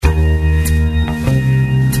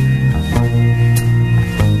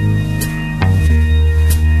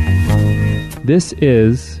This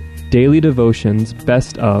is Daily Devotions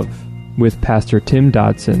Best Of with Pastor Tim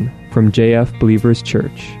Dodson from JF Believers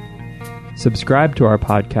Church. Subscribe to our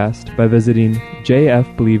podcast by visiting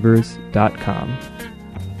jfbelievers.com.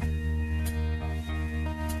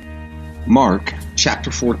 Mark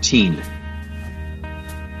chapter 14.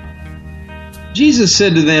 Jesus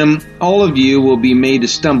said to them, "All of you will be made to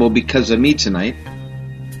stumble because of me tonight."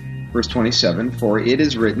 Verse 27, "For it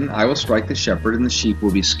is written, I will strike the shepherd and the sheep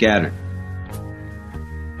will be scattered."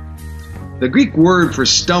 The Greek word for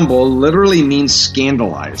stumble literally means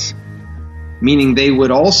scandalize, meaning they would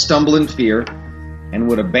all stumble in fear and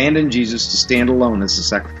would abandon Jesus to stand alone as the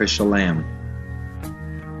sacrificial lamb.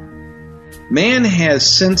 Man has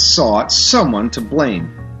since sought someone to blame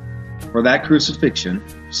for that crucifixion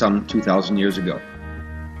some 2,000 years ago.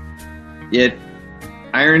 Yet,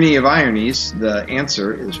 irony of ironies, the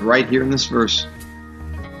answer is right here in this verse.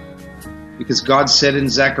 Because God said in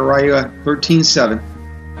Zechariah 13:7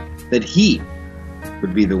 that He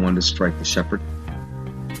would be the one to strike the shepherd.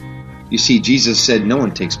 You see, Jesus said, "No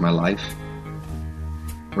one takes my life.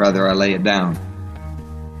 Rather, I lay it down."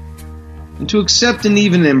 And to accept and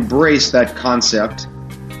even embrace that concept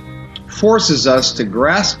forces us to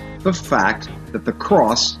grasp the fact that the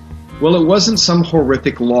cross, well, it wasn't some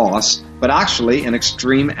horrific loss, but actually an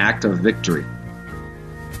extreme act of victory.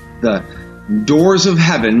 The doors of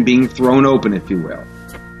heaven being thrown open, if you will.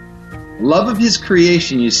 Love of His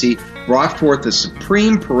creation, you see, brought forth the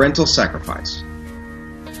supreme parental sacrifice.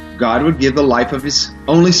 God would give the life of His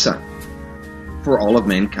only Son for all of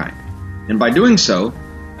mankind. And by doing so,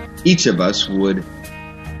 each of us would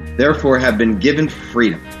therefore have been given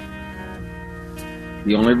freedom.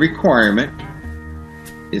 The only requirement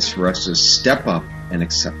is for us to step up and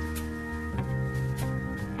accept it.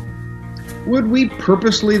 Would we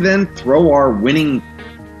purposely then throw our winning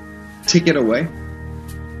ticket away?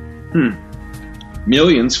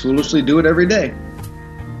 Millions foolishly do it every day.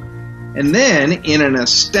 And then, in an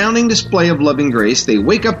astounding display of loving grace, they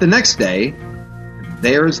wake up the next day,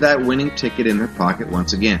 there's that winning ticket in their pocket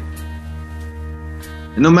once again.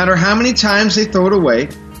 And no matter how many times they throw it away,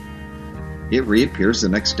 it reappears the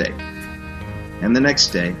next day, and the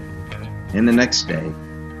next day, and the next day,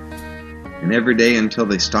 and every day until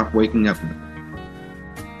they stop waking up.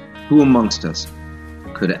 Who amongst us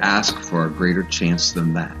could ask for a greater chance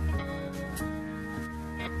than that?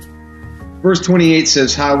 Verse 28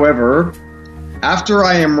 says, "However, after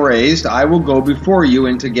I am raised, I will go before you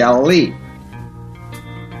into Galilee."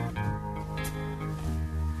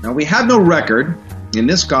 Now, we have no record in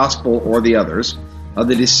this gospel or the others of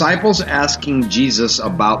the disciples asking Jesus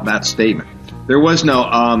about that statement. There was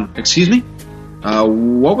no, excuse me?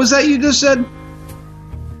 What was that you just said?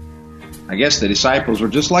 I guess the disciples were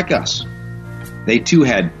just like us. They too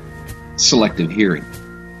had selective hearing.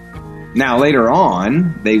 Now, later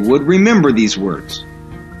on, they would remember these words.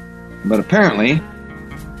 But apparently,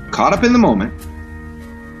 caught up in the moment,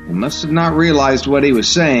 they must have not realized what He was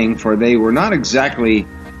saying, for they were not exactly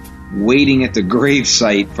waiting at the grave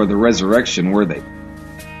site for the resurrection, were they?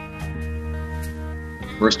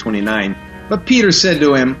 Verse 29, "But Peter said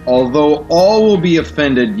to Him, although all will be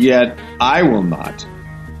offended, yet I will not."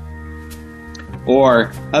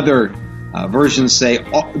 Or other versions say,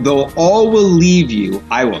 "Though all will leave you,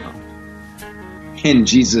 I will not." And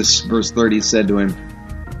Jesus, verse 30, said to him,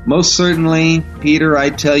 "Most certainly, Peter,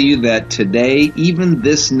 I tell you that today, even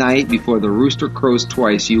this night, before the rooster crows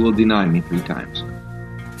twice, you will deny me 3 times.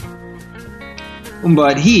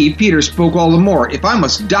 But he, Peter, spoke all the more, "If I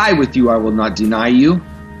must die with you, I will not deny you."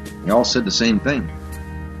 They all said the same thing.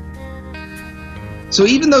 So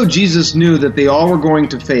even though Jesus knew that they all were going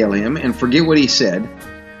to fail Him and forget what He said,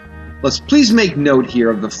 let's please make note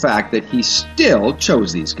here of the fact that He still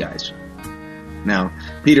chose these guys. Now,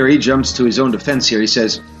 Peter, he jumps to his own defense here. He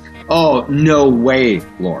says, "Oh, no way,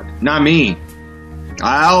 Lord. Not me.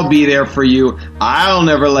 I'll be there for you. I'll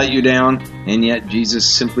never let you down." And yet Jesus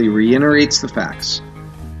simply reiterates the facts.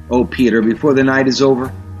 "Oh, Peter, before the night is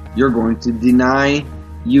over, you're going to deny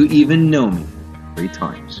you even know me 3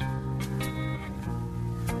 times.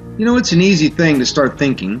 You know, it's an easy thing to start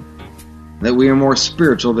thinking that we are more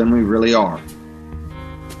spiritual than we really are.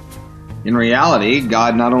 In reality,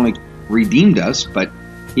 God not only redeemed us, but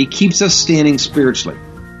He keeps us standing spiritually.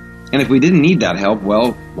 And if we didn't need that help,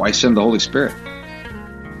 well, why send the Holy Spirit?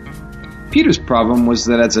 Peter's problem was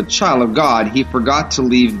that as a child of God, he forgot to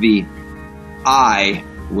leave the "I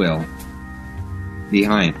will"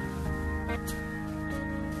 behind.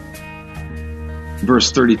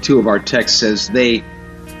 Verse 32 of our text says, "They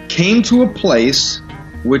came to a place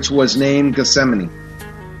which was named Gethsemane.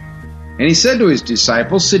 And He said to His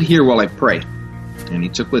disciples, 'Sit here while I pray.' And He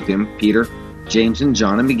took with Him Peter James and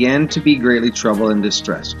John, and began to be greatly troubled and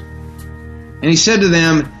distressed. And he said to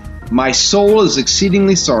them, "My soul is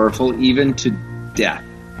exceedingly sorrowful, even to death.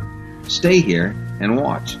 Stay here and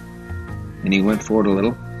watch." And he went forward a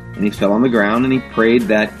little, and he fell on the ground, and he prayed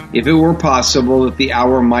that, if it were possible, that the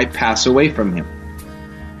hour might pass away from him.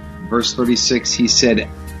 Verse 36, he said,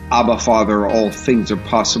 "Abba, Father, all things are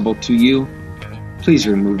possible to you. Please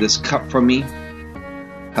remove this cup from me.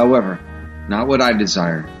 However, not what I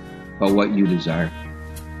desire, but what you desire."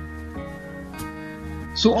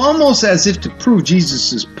 So almost as if to prove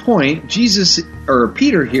Jesus' point,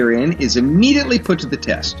 Peter herein is immediately put to the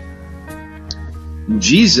test.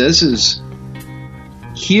 Jesus is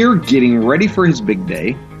here getting ready for his big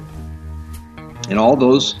day, and all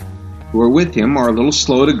those who are with him are a little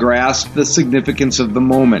slow to grasp the significance of the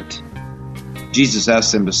moment. Jesus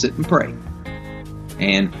asks them to sit and pray,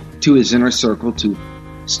 and to his inner circle to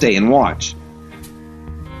stay and watch.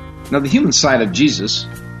 Now, the human side of Jesus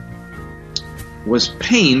was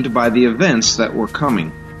pained by the events that were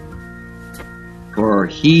coming. For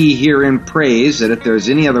he herein prays that if there's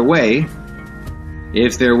any other way,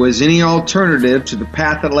 if there was any alternative to the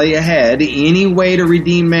path that lay ahead, any way to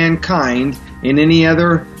redeem mankind in any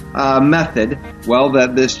other method, well,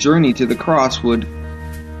 that this journey to the cross would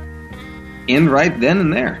end right then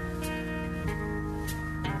and there.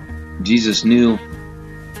 Jesus knew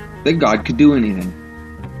that God could do anything.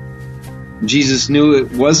 Jesus knew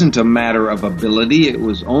it wasn't a matter of ability, it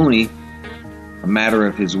was only a matter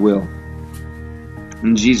of his will.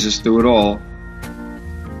 And Jesus, through it all,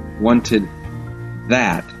 wanted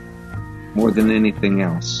that more than anything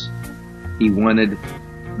else. He wanted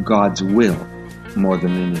God's will more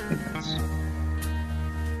than anything else.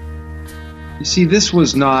 You see, this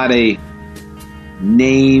was not a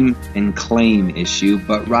name and claim issue,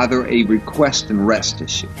 but rather a request and rest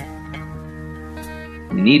issue.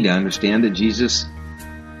 We need to understand that Jesus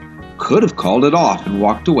could have called it off and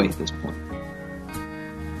walked away at this point.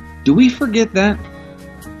 Do we forget that?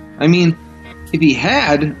 I mean, if he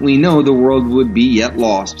had, we know the world would be yet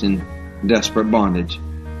lost in desperate bondage,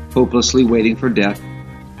 hopelessly waiting for death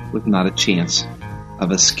with not a chance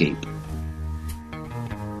of escape.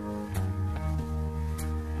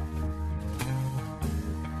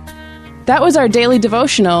 That was our daily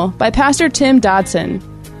devotional by Pastor Tim Dodson.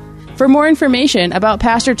 For more information about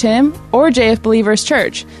Pastor Tim or JF Believers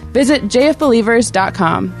Church, visit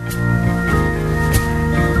jfbelievers.com.